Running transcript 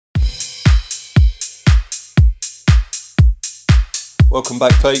Welcome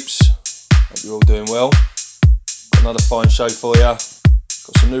back, peeps. Hope you're all doing well. Got another fine show for you. Got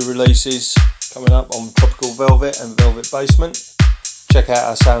some new releases coming up on Tropical Velvet and Velvet Basement. Check out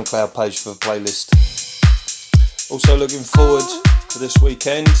our SoundCloud page for the playlist. Also looking forward to this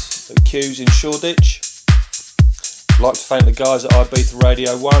weekend at Q's in Shoreditch. I'd like to thank the guys at Ibiza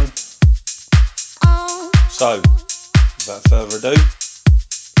Radio 1. So, without further ado,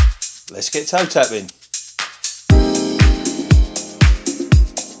 let's get toe tapping.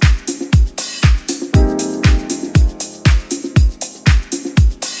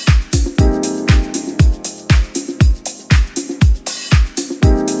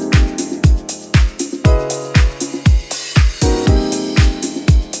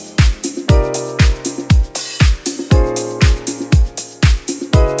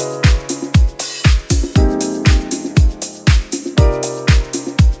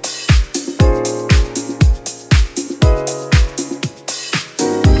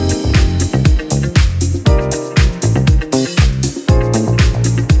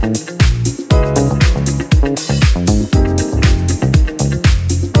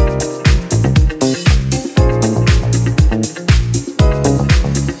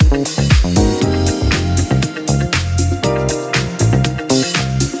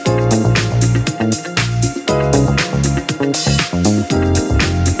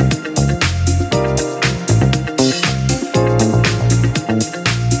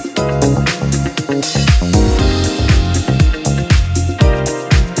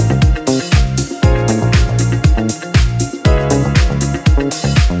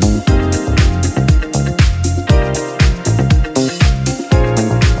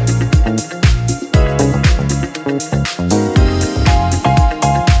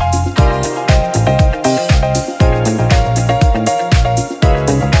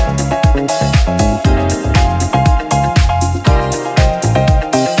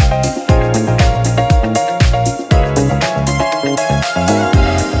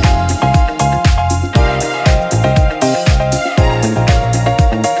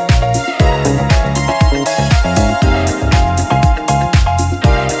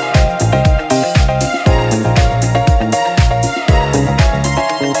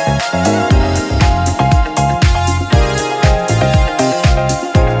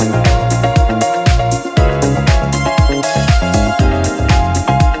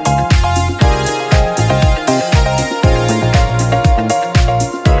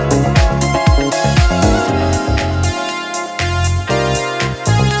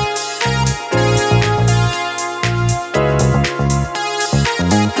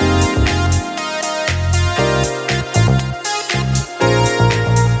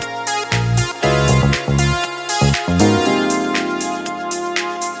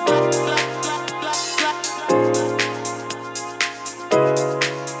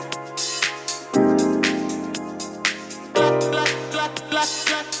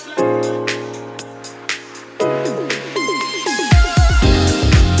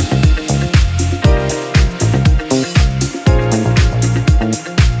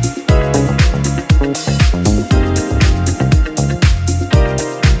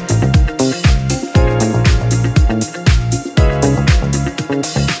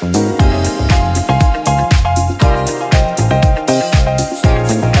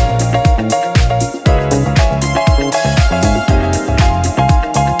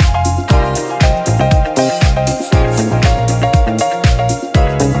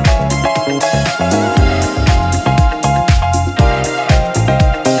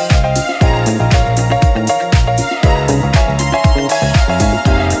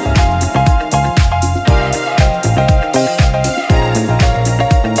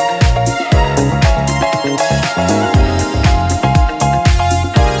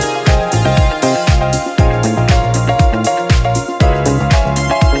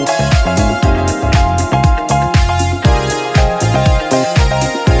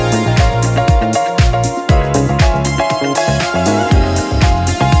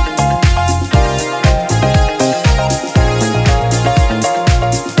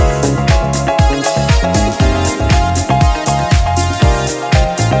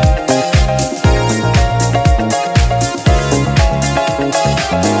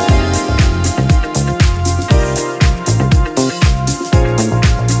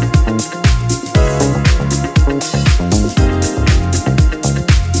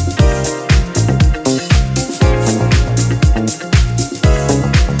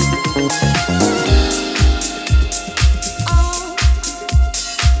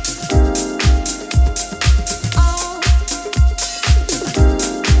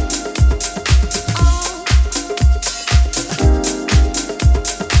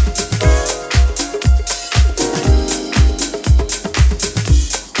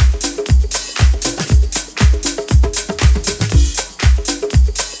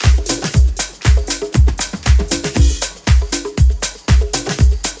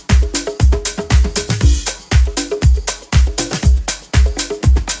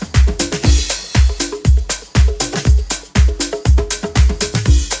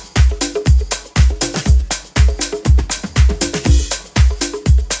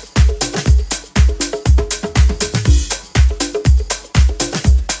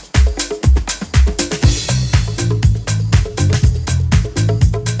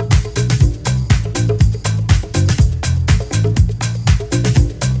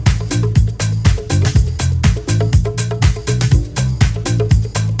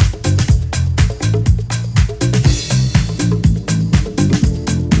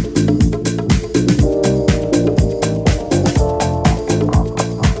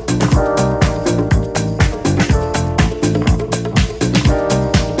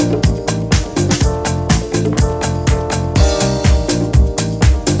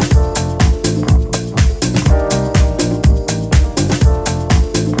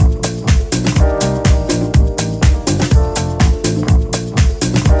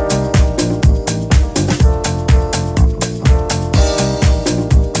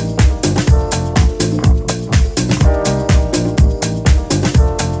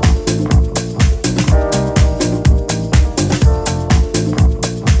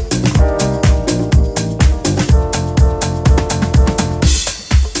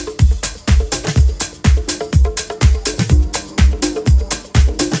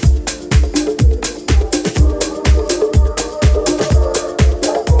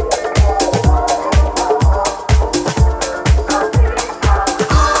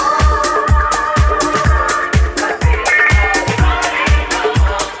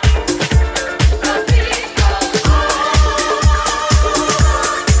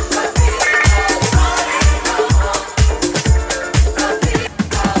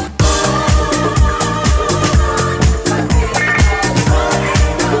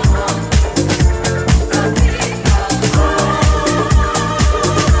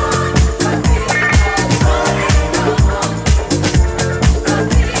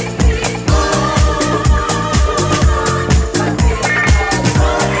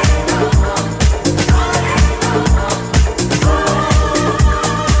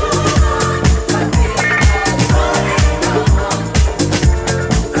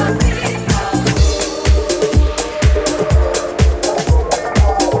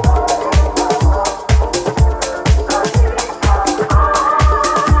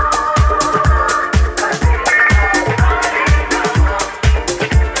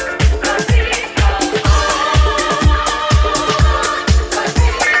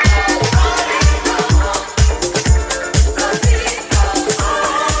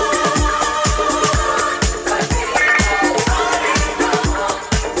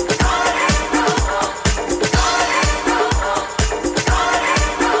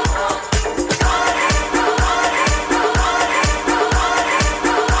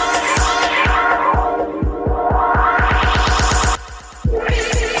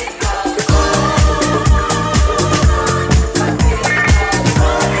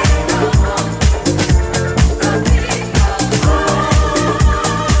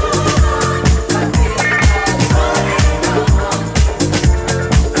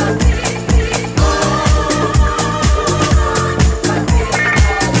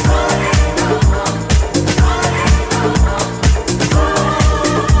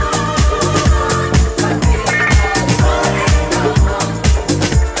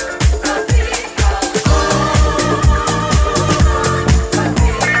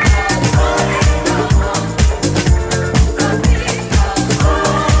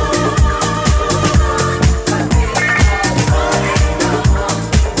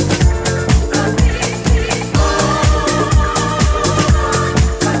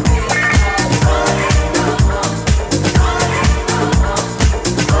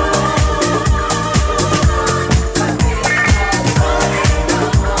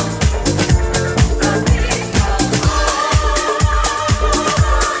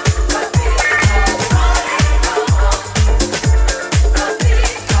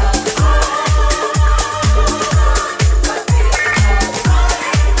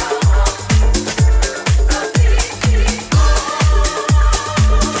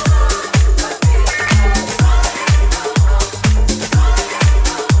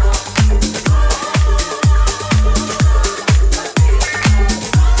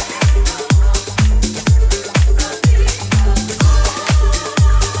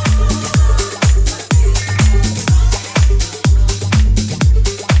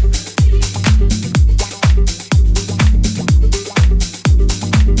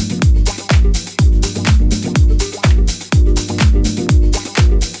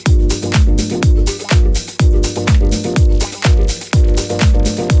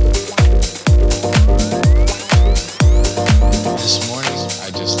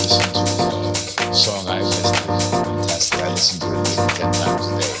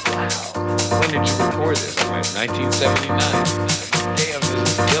 1979. Day of the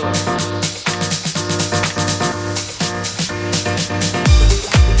Killer.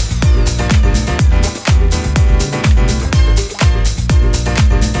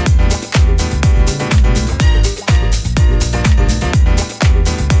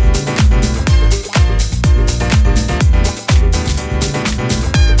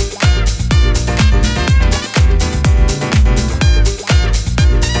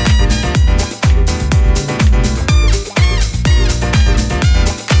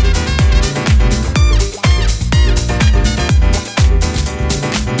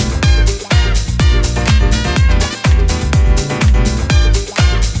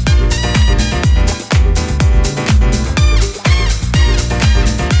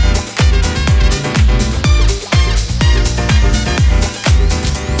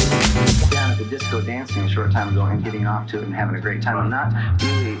 To it and having a great time. I'm not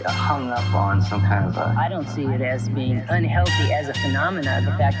really hung up on some kind of a... I don't see it as being unhealthy as a phenomena.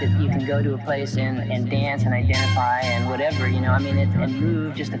 The fact that you can go to a place and dance and identify and whatever, you know, I mean, and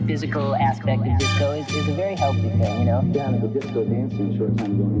move, just the physical aspect of disco is a very healthy thing, you know? Down at the disco dancing a short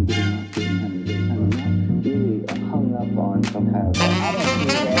time ago and getting off to it and having a great time. I'm not really hung up on some kind of a... I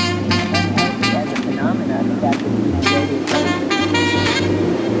don't see it as being unhealthy as a phenomena. The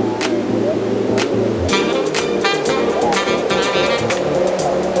fact that you can go to a place and whatever, you know,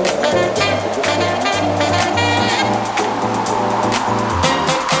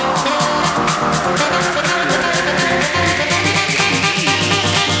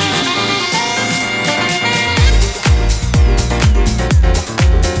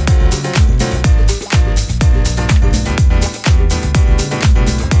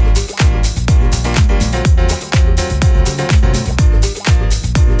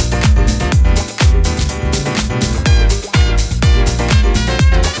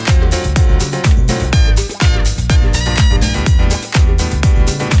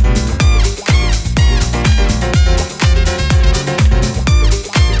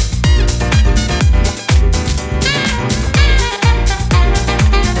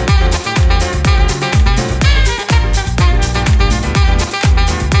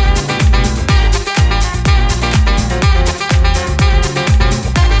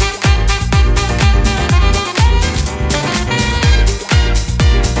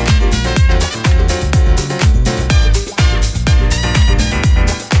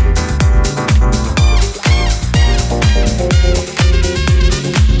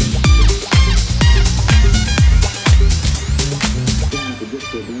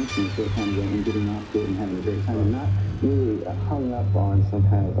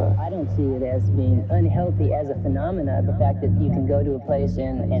 the fact that you can go to a place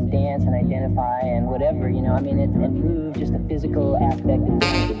and dance and identify and whatever, you know, I mean, and move, just the physical aspect of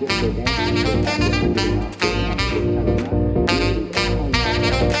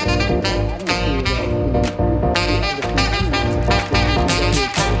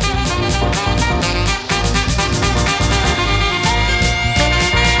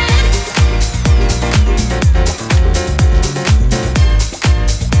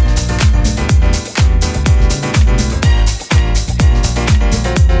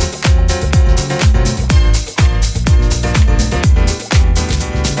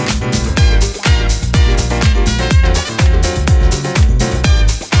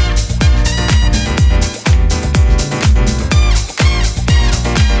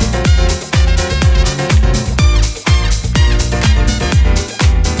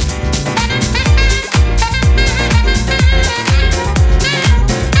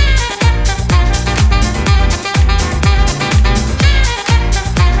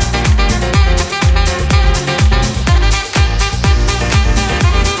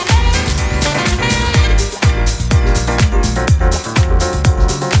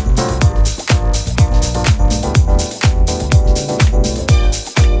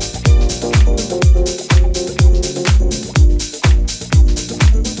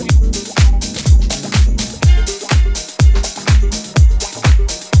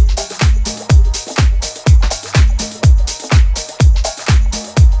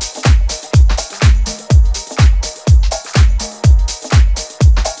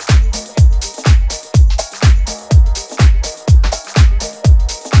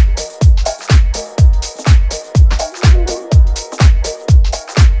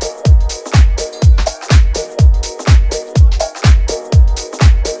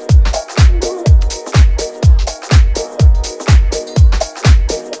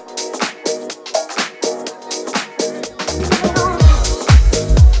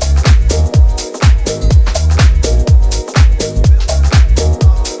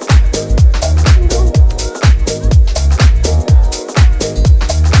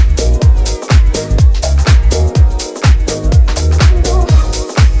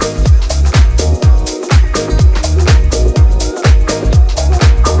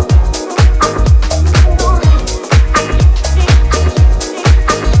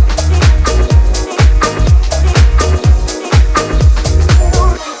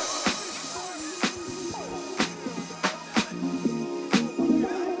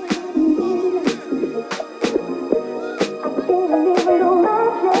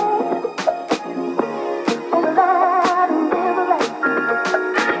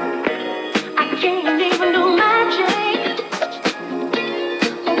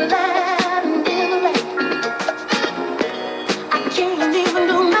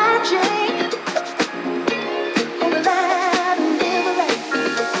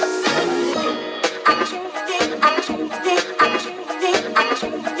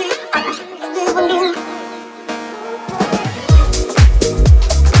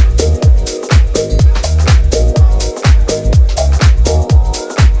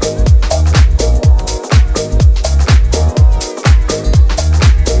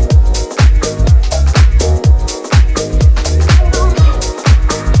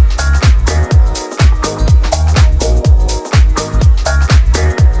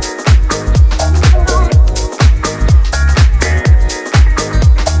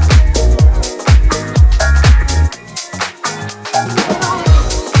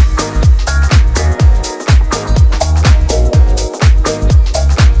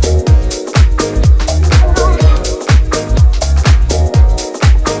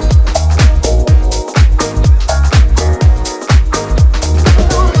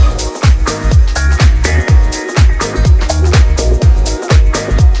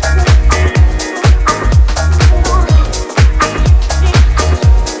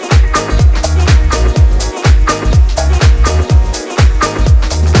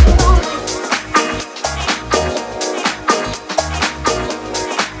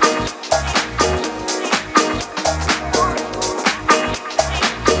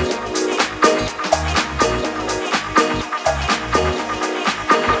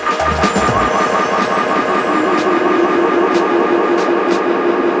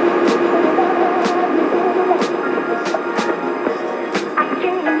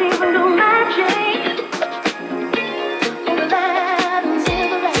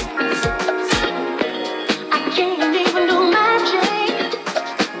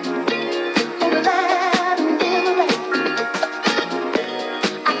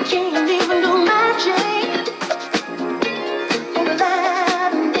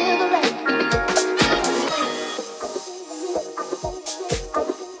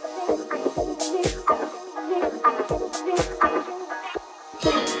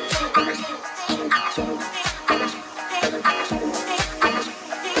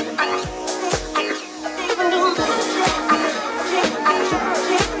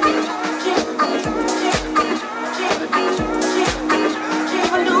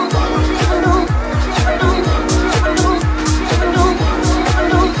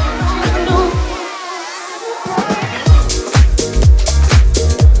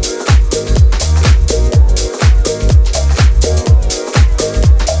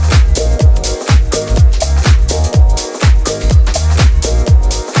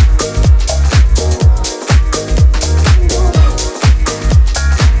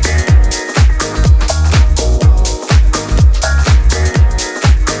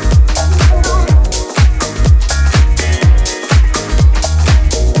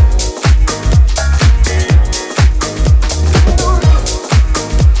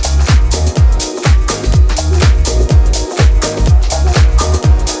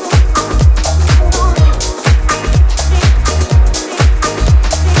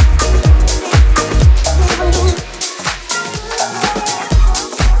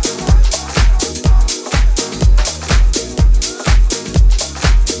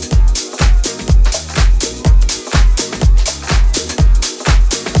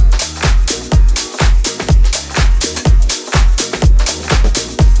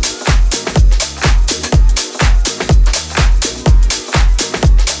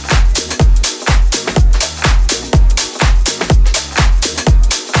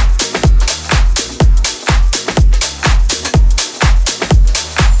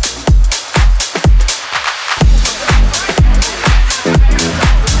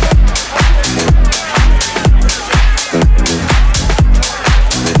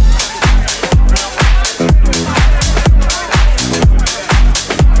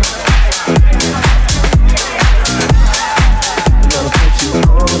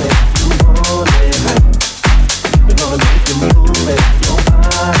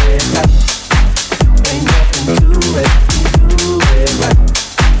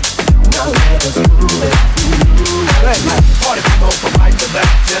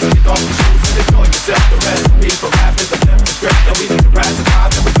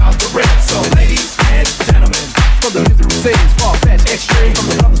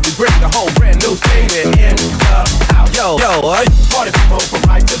bring the whole brand new thing. We're in the house. Yo, party people from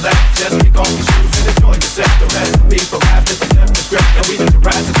right to left. Just kick off your shoes and enjoy yourself. The recipe for rap is the flip the script. And we just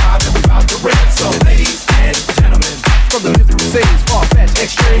rise and vibe and we about to rip. So ladies and gentlemen, from the music we sing, far-fetched,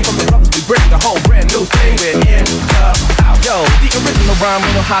 extreme. From the brothers we bring the whole brand new thing. We're in the house. Yo, the original rhyme,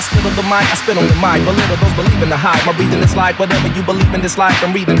 little hospital, the mic, I spit on the mic. But little those believe in the hype. My reading is like whatever you believe in this life.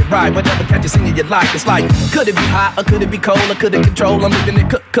 I'm reading it right. Whatever catch you singing you like. It's like, could it be hot or could it be cold or could it control? I'm leaving it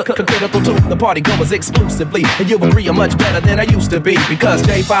critical to the party goers exclusively. And you agree I'm much better than I used to be. Because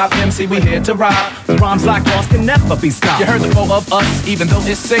J5 MC, we here to rock. Rhymes like yours can never be stopped. You heard the four of us, even though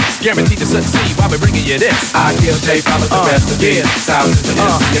it's six. Guaranteed to succeed while we're bringing you this. I kill J5 with the recipe. Yeah. Sounds is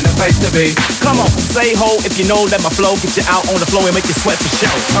in the place to be. Come on, say ho if you know, let my flow get you out on the floor and make you sweat for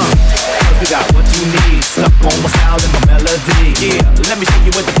show. Cause we got what you need, stuck on my style and my melody. Yeah, let me show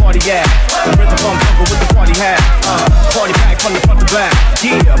you where the party at. The rhythm from jungle with the party hat. Party pack from the front to back.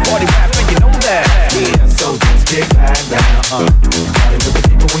 Yeah, party rap and you know that. Yeah, so just get back down. Party with the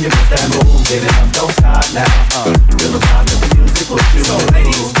people when you miss that move. Get it up, don't stop now. Feel the vibe that the music will do. So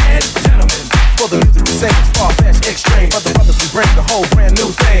ladies and gentlemen, For the music we sing is far-fetched, extreme. For the brothers we bring the whole brand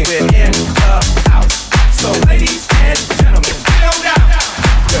new thing. we're in the house. So ladies and gentlemen, get on down.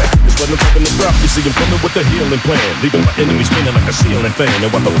 It's when I'm talking the drop, you see I'm coming with a healing plan. Leaving my enemies spinning like a ceiling fan.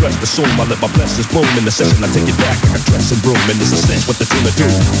 And while the rest assume I let my blessings bloom. In the session I take it back like a dressing room. And it's a cinch what the tuna do.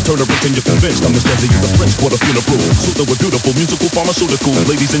 Turn around and you're convinced I'm as deadly as a French quarter funeral. So that we're beautiful, musical, pharmaceutical.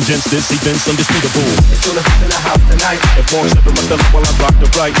 Ladies and gents, this event's undisputable. It's gonna be in the house tonight. And form stepping my stella while I rock the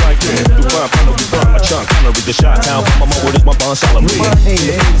right. Yeah, do fine, kinda we burn my chunk. Kinda read the shot town. My word is my bond solemnly. Hey,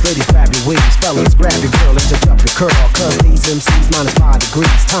 ladies, grab your wings. Fellas, grab your girl and touch up your curl. Cause these MCs -5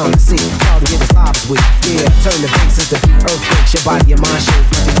 degrees. Time to see how to get as live as we. Yeah, turn the bass as the beat earthquakes. Your body and mind shake.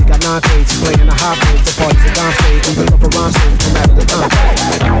 You got 9 grades, playing the high grades. The party's a dime stage. We pick up a rhyme stage, no matter the time.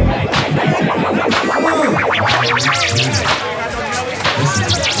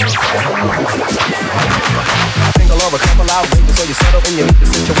 Single or a couple out waiting so you settle and you need the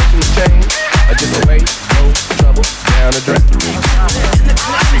situation to change. Or just wait, no trouble, down the drain.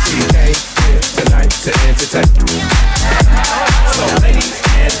 You see you came here tonight to entertain. So ladies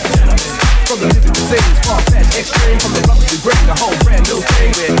and gentlemen, from the music we sing is far-fetched, extreme. From the brothers we bring the whole brand new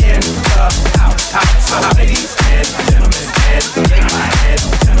thing. We're in the house. So ladies and gentlemen, and ladies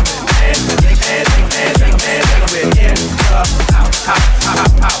and gentlemen.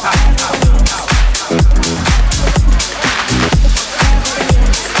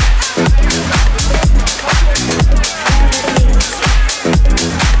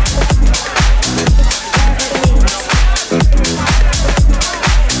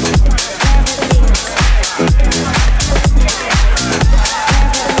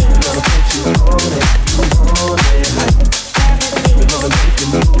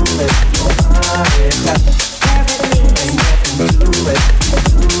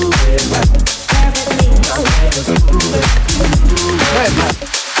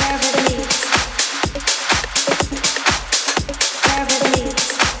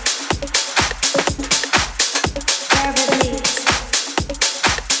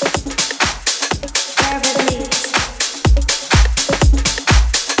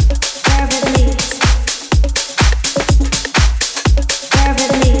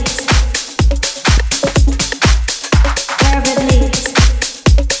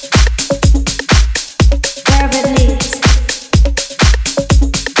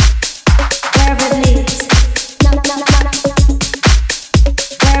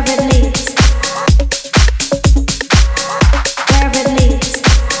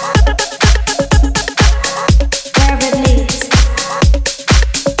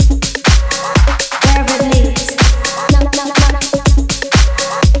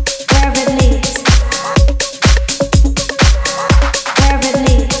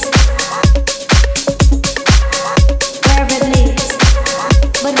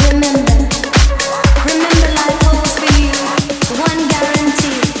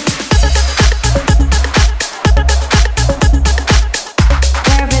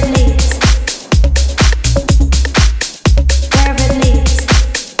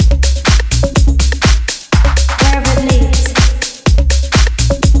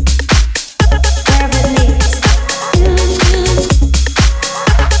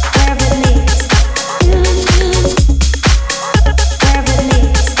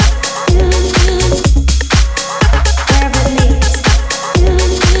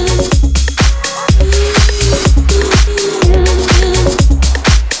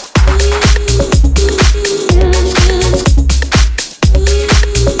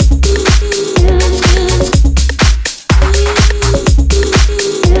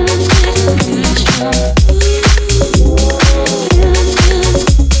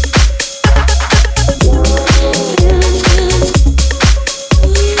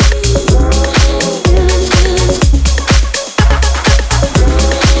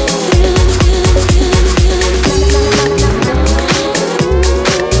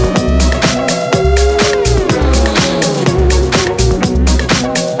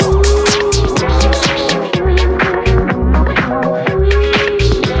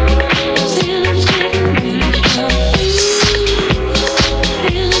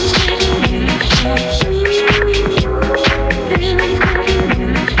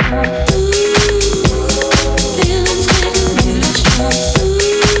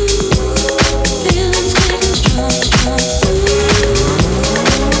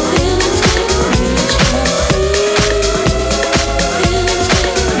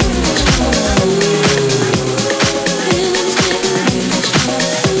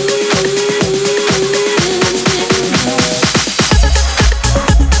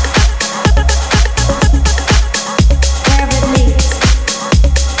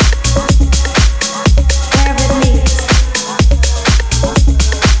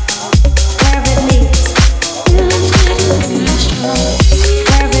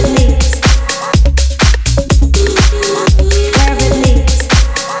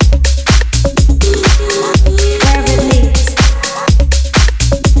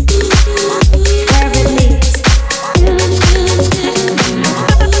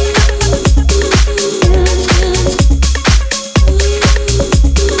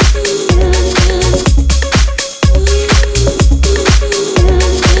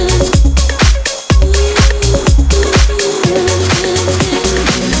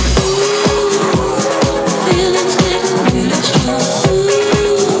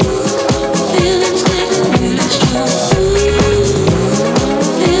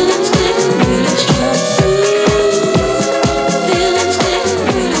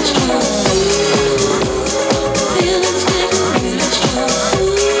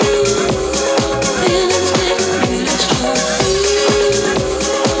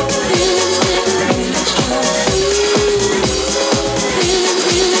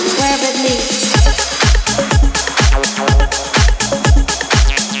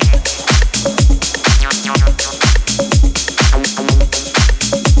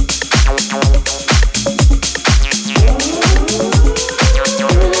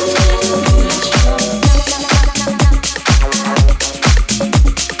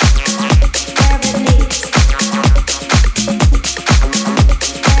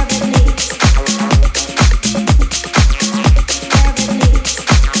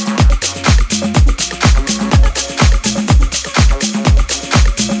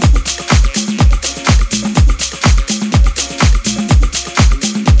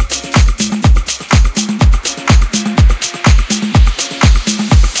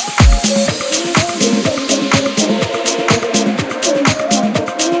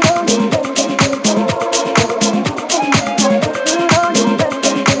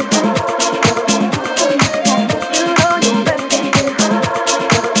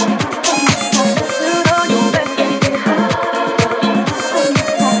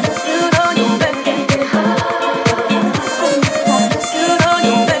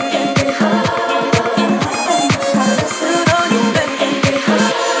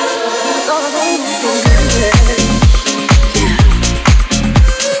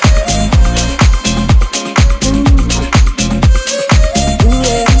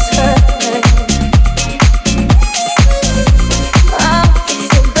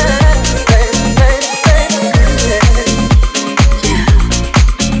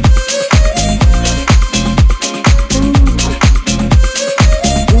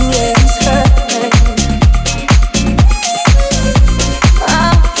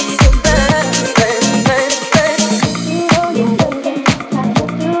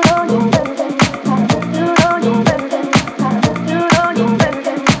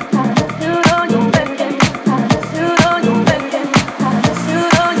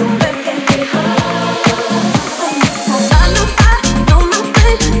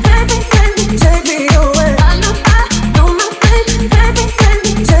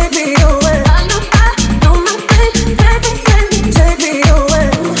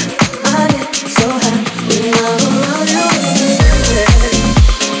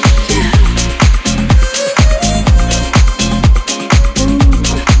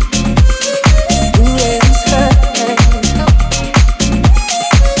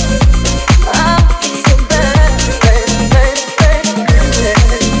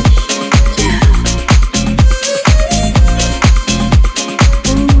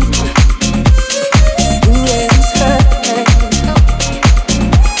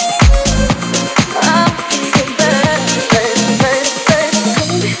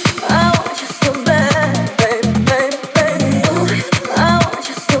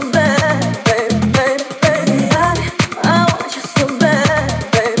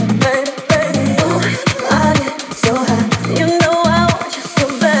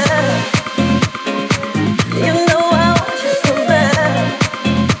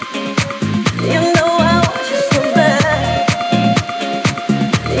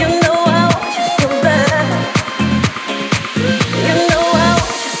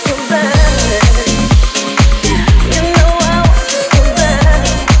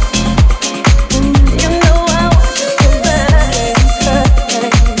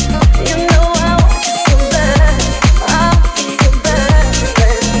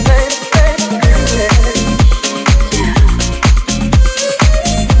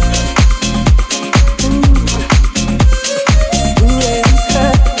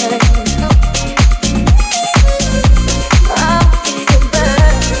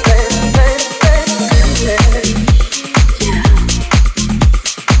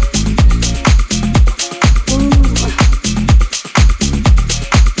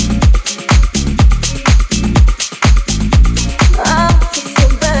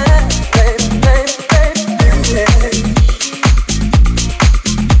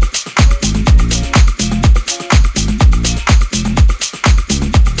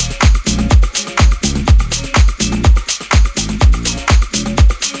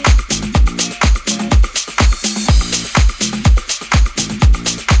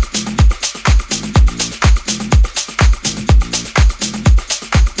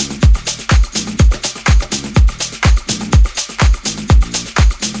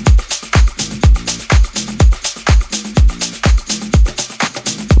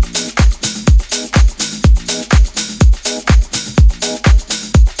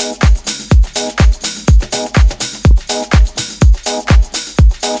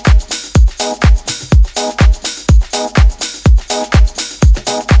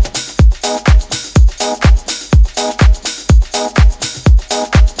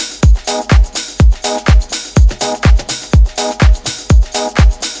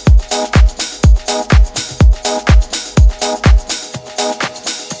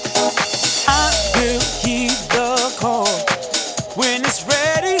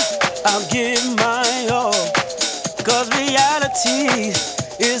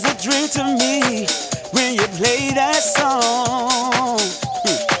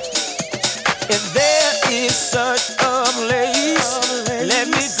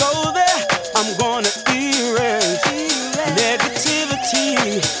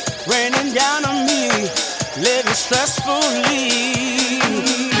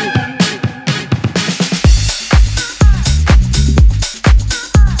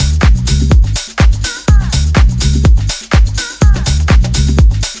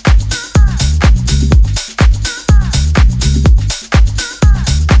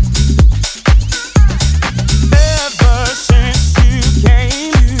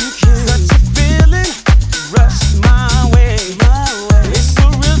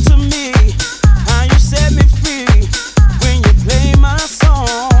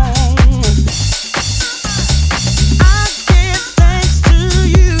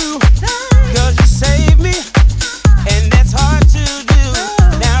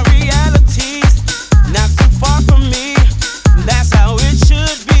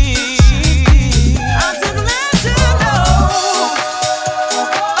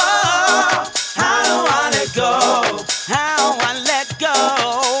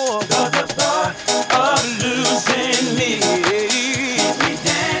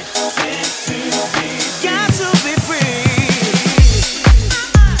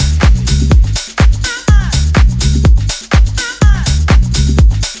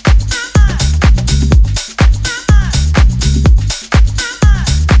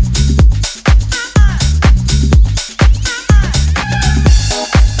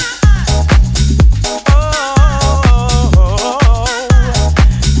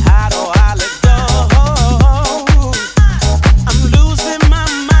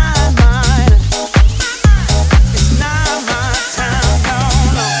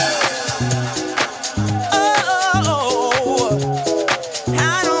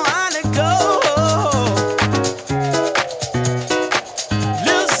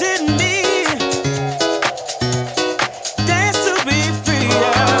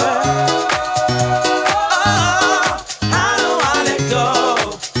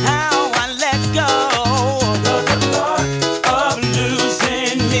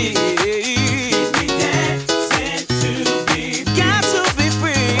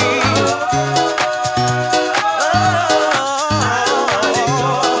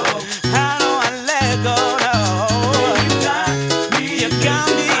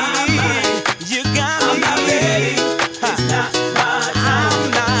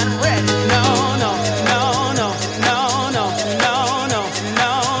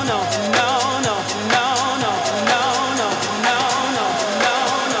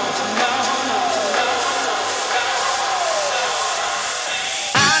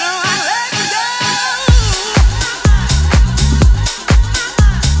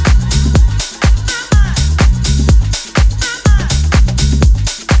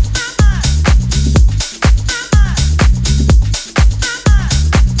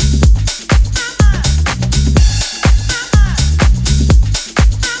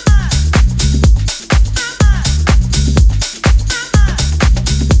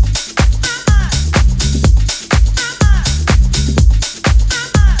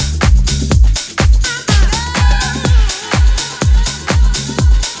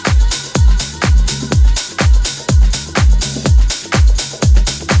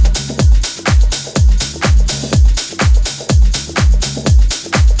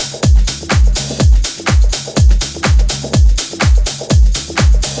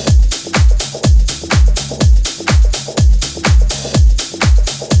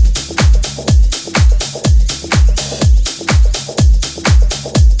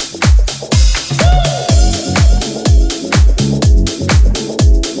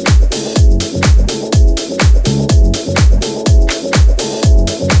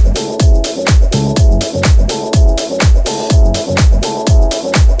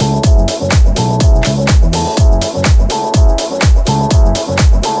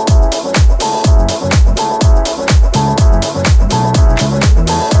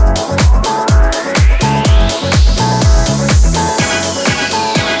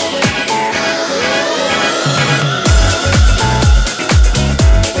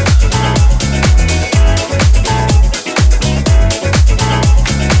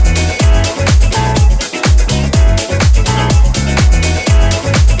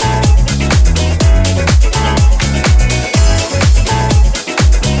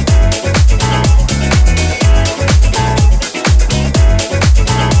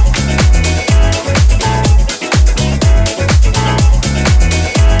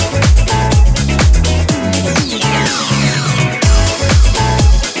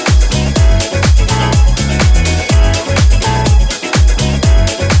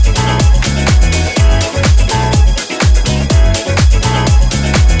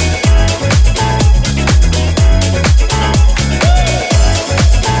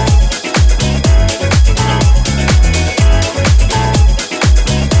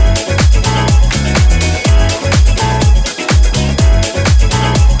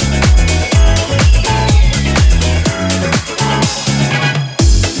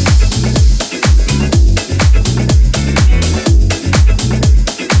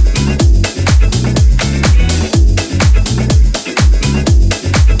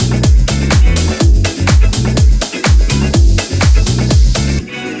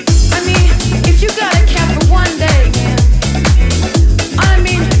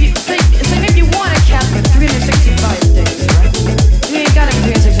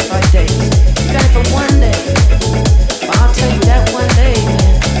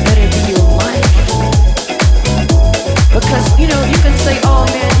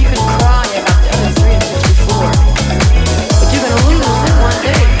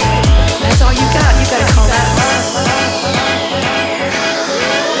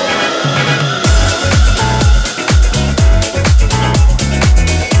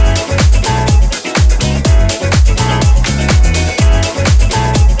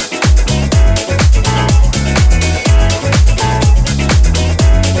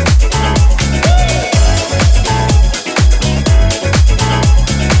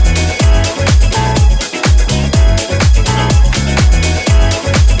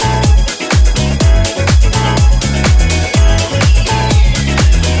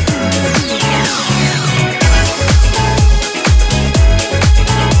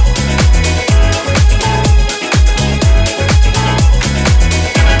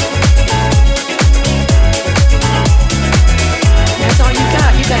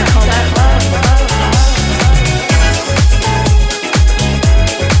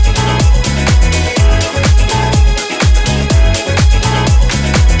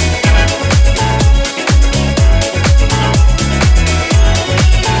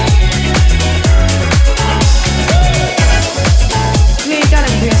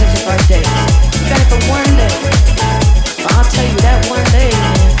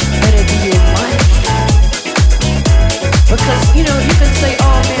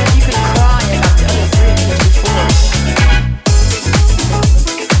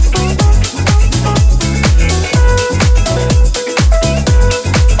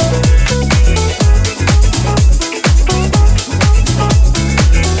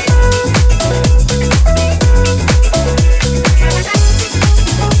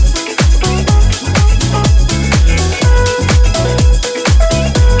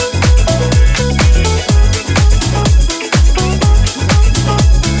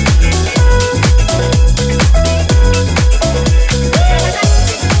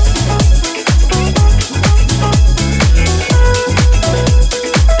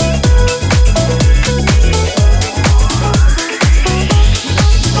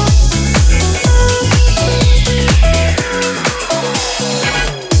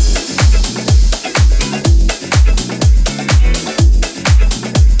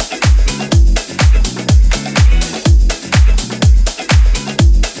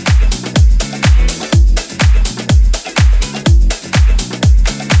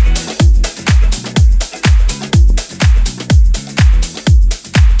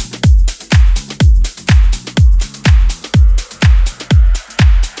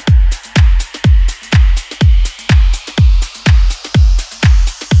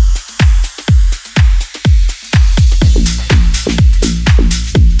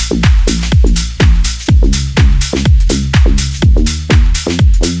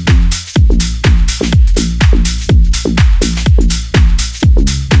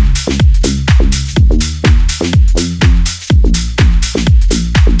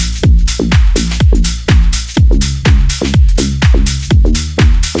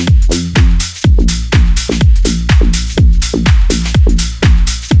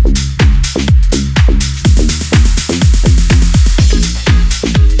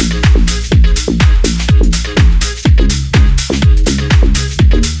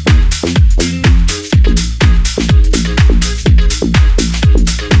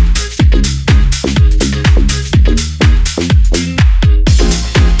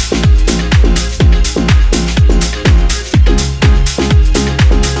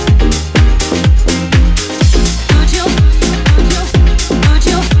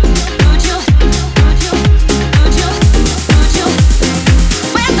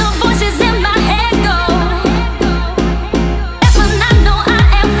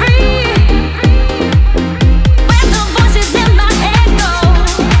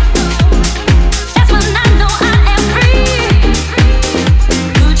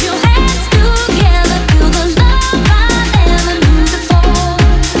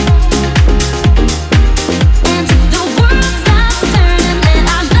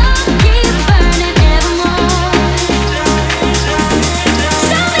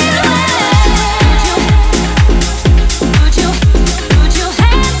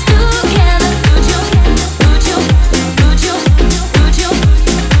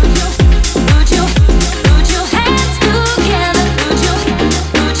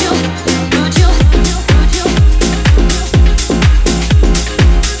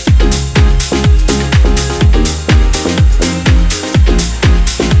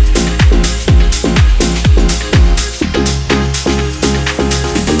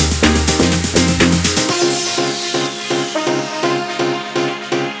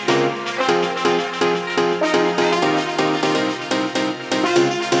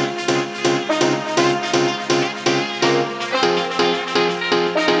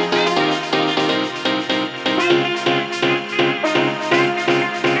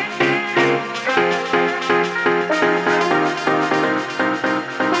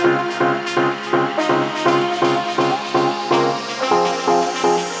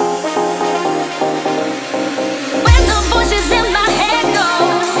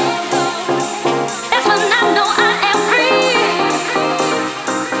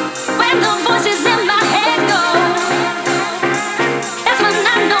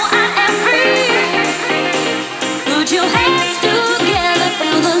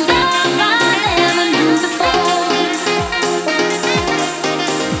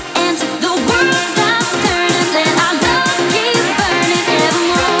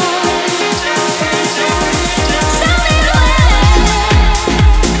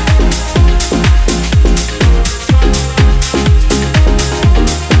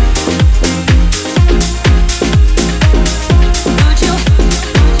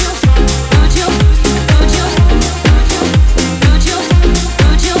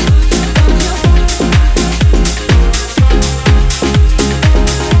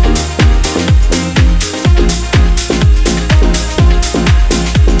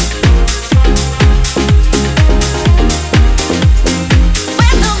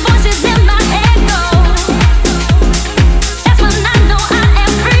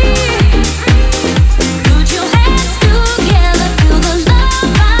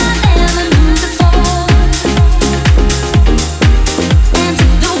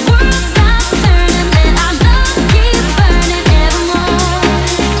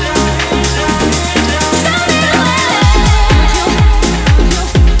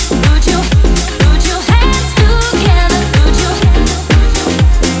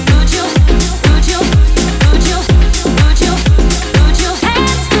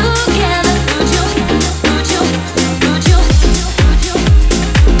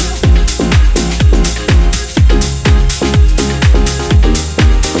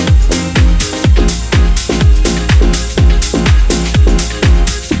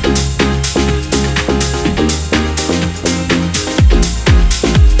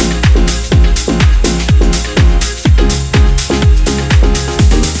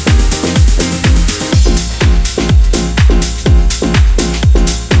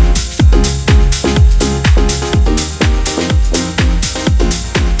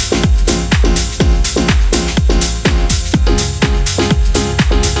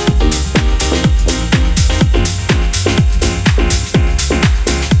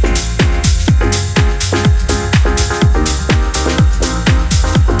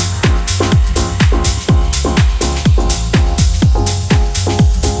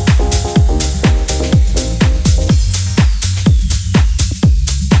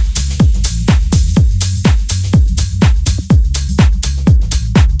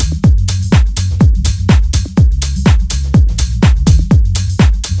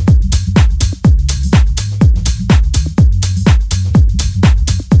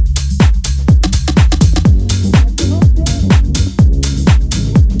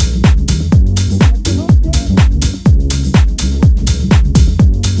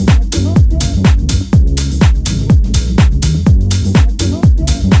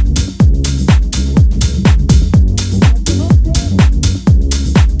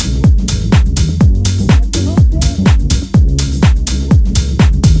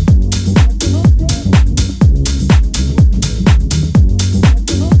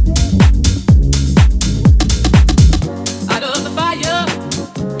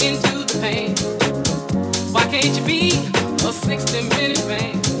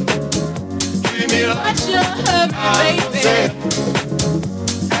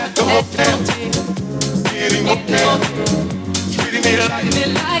 hotel, getting hotel, treating me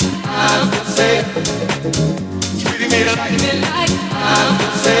like I'm for sale, treating me like I'm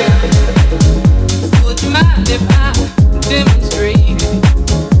for sale. Would you mind if I demonstrate?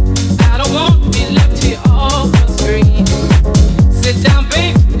 I don't want to be left here off the street. Sit down,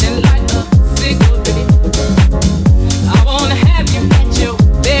 baby, and light a cigarette. I wanna have you at your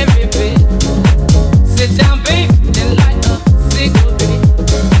very best. Sit down, baby, and light a cigarette.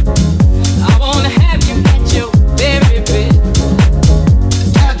 I wanna have you at your very best.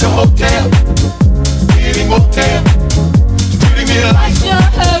 At the hotel, getting motel, treating me like What's your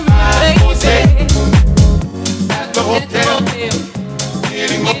hurry, baby? at the hotel,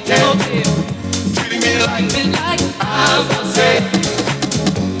 getting motel, treating me like I'm for sale.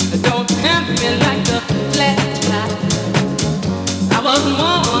 Don't tempt me like a flat tire. I was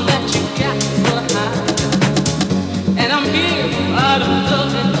more that you got behind. And I'm here out of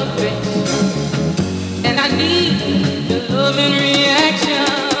love and affection. And I need the love and reaction.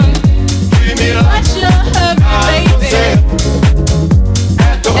 Treating me like What's your I'm hurry, for baby? sale.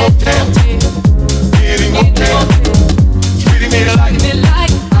 At the hotel, getting motel, treating me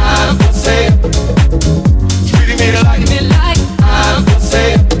like I'm for sale. Treating me like I'm for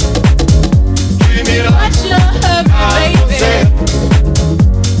sale. Treating me like What's your I'm for hurry, baby? sale.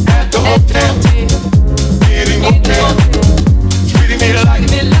 At the hotel, getting motel, treating me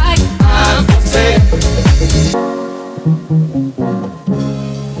like I'm for sale.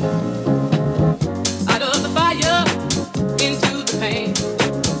 Out of the fire, into the pain.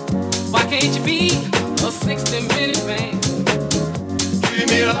 Why can't you be a 60-minute man? Treating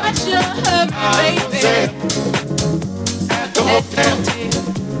me like What's your I'm for hurry, sale. baby? At the hotel,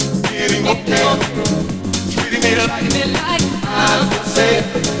 getting motel, treating me like I'm for sale.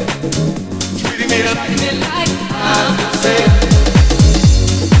 Treating me like I'm for sale.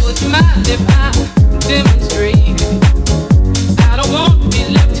 Would you mind if I demonstrate? I don't want to be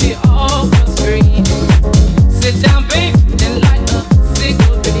left here off the street. Sit down, baby, and light a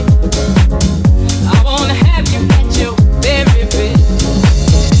cigarette. I wanna have you at your very best.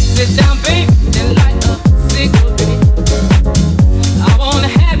 Sit down, baby, and light a cigarette. I wanna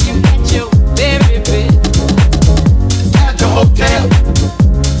have you at your very best. At the hotel,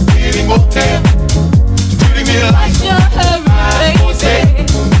 getting motel, treating me like What's your hurry, I'm for sale. baby?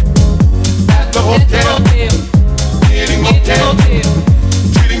 At the hotel, getting motel,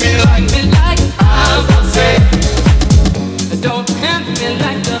 treating me like I'm for sale. Don't tempt me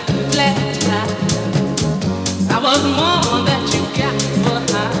like a flat tire. I was more that you got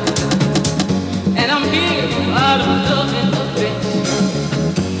behind. And I'm here out of love and affection.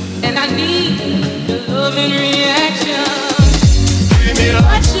 And I need the love and reaction. Treating me like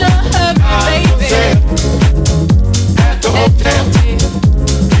What's your I'm for hurry, baby? sale. At the hotel,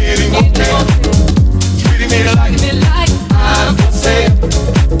 getting motel, treating me like I'm for sale.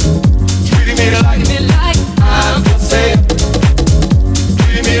 Treating me like I'm for sale.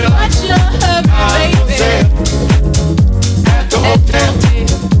 Treating me like What's your I'm for hurry, baby? sale. At the hotel,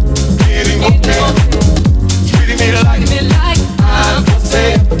 getting motel, treating me like I'm for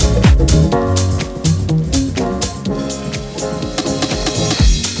sale.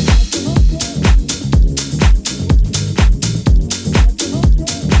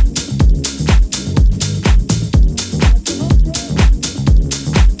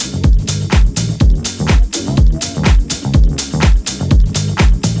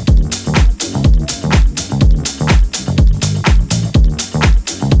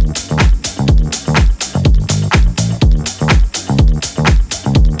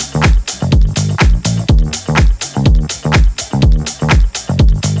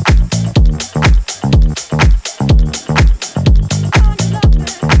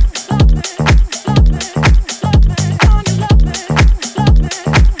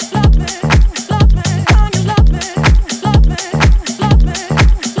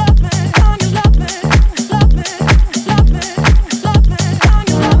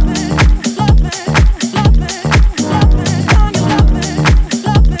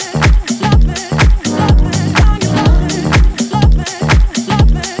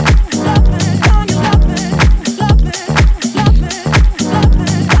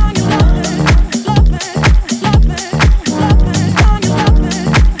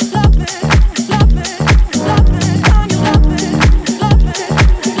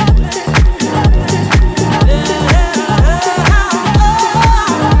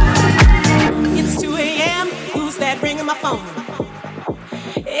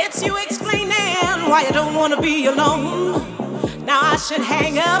 should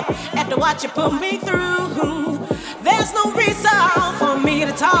hang up after what you put me through. There's no reason for me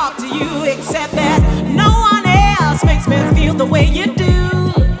to talk to you. you except that no one else makes me feel the way you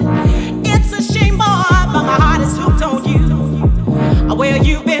do. It's a shame, boy, but my heart is hooked on you. Well,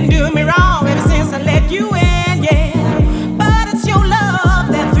 you've been doing me wrong ever since I let you in, yeah. But it's your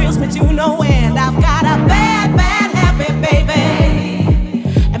love that thrills me to no end. I've got a bad, bad habit, baby.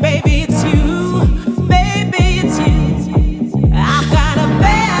 And baby, it's you. Baby, it's you. I've got a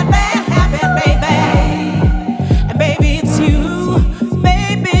bad, bad habit, baby. And baby, it's you.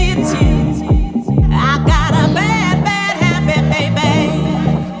 Baby, it's you. I've got a bad, bad habit, baby.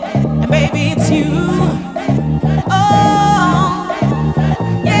 And baby, it's you.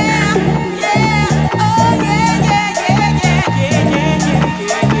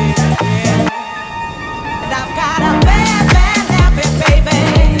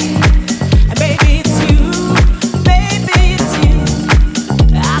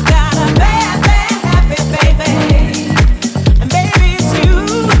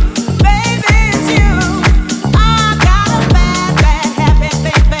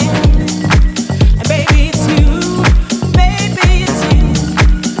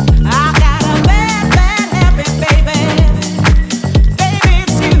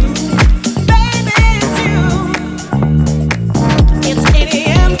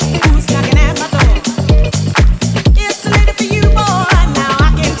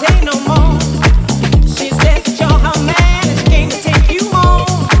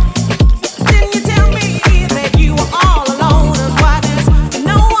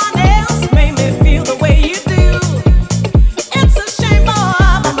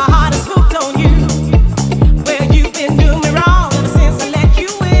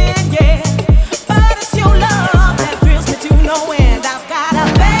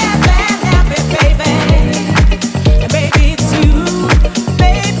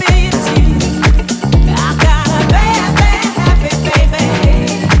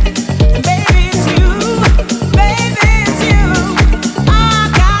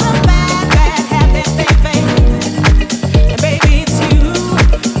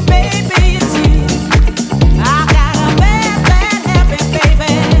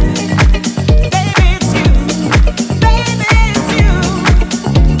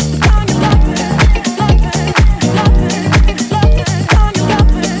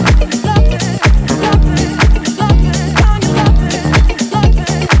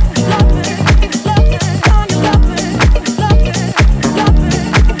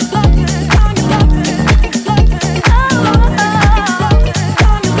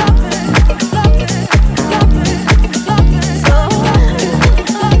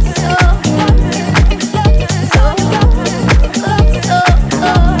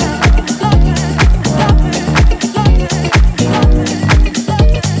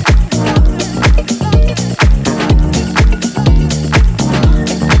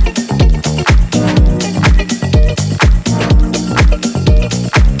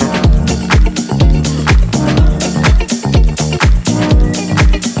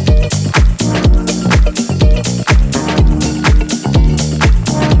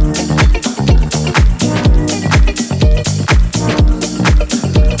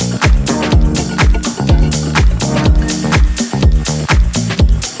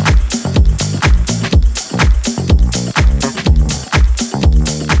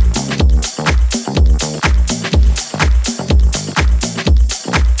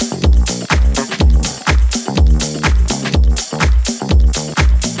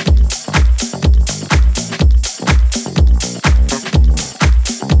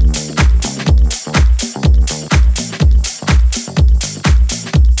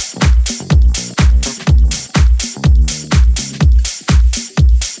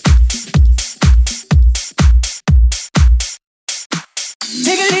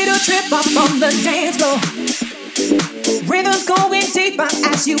 trip up on the dance floor. Rhythm's going deeper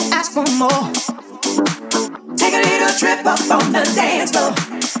as you ask for more. Take a little trip up on the dance floor.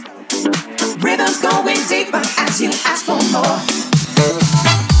 Rhythm's going deeper as you ask for more.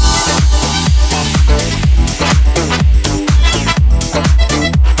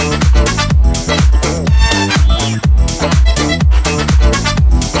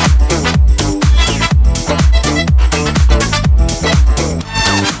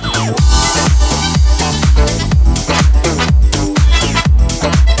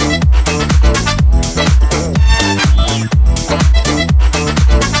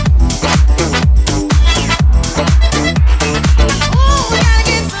 Ooh, we gotta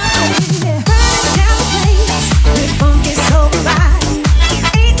get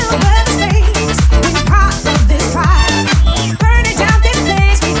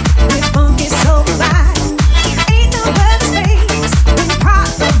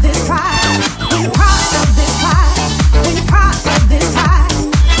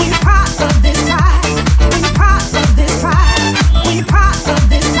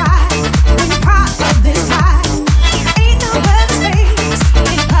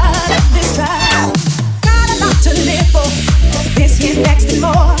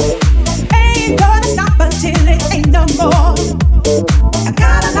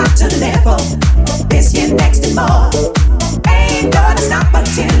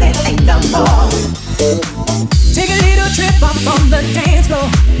more. Take a little trip up on the dance floor.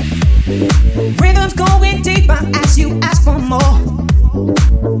 Rhythm's going deeper as you ask for more.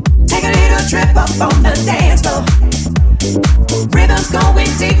 Take a little trip up on the dance floor. Rhythm's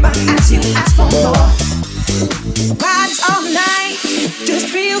going deeper as you ask for more. Rides all night, just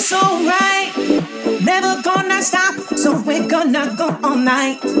feels so right. Never gonna stop, so we're gonna go all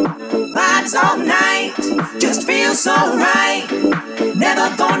night. Rides all night, just feels so right.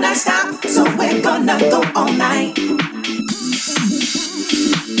 Never gonna stop, so we're gonna go all night.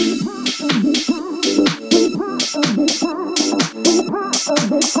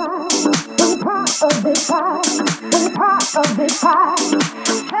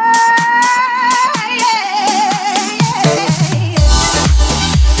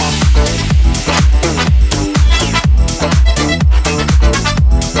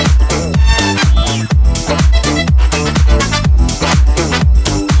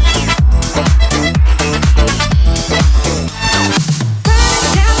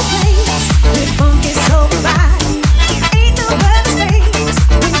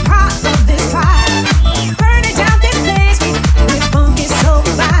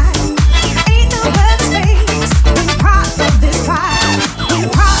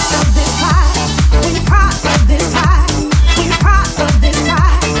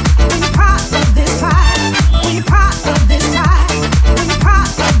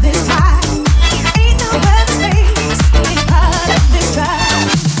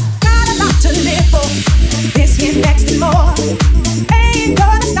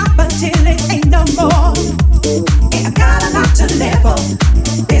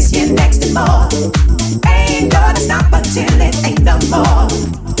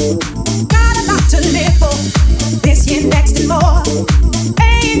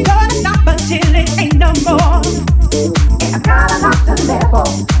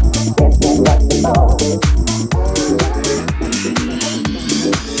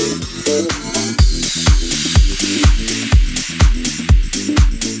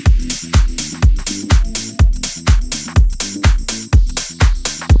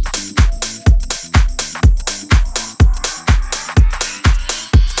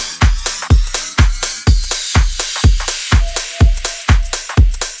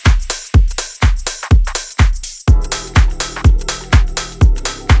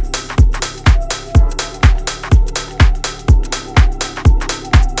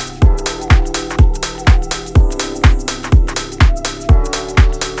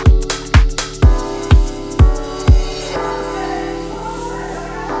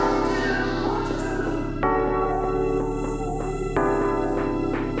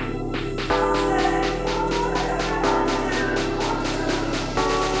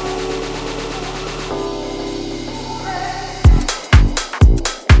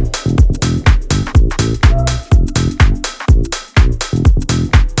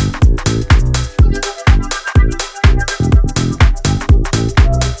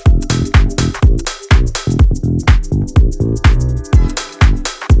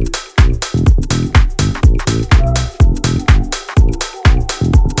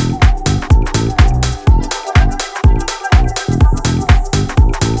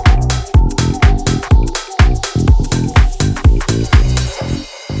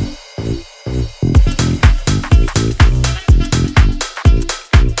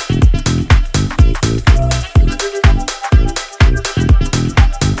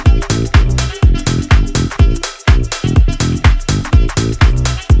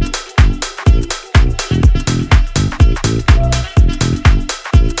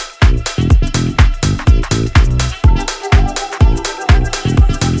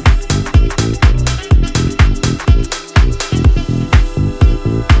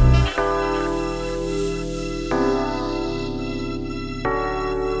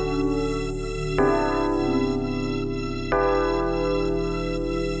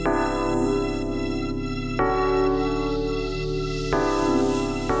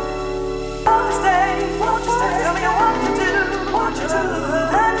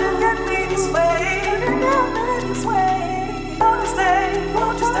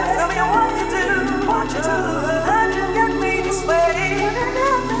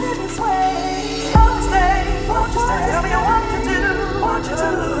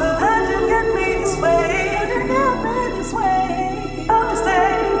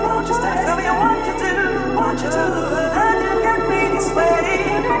 Tell me what to do.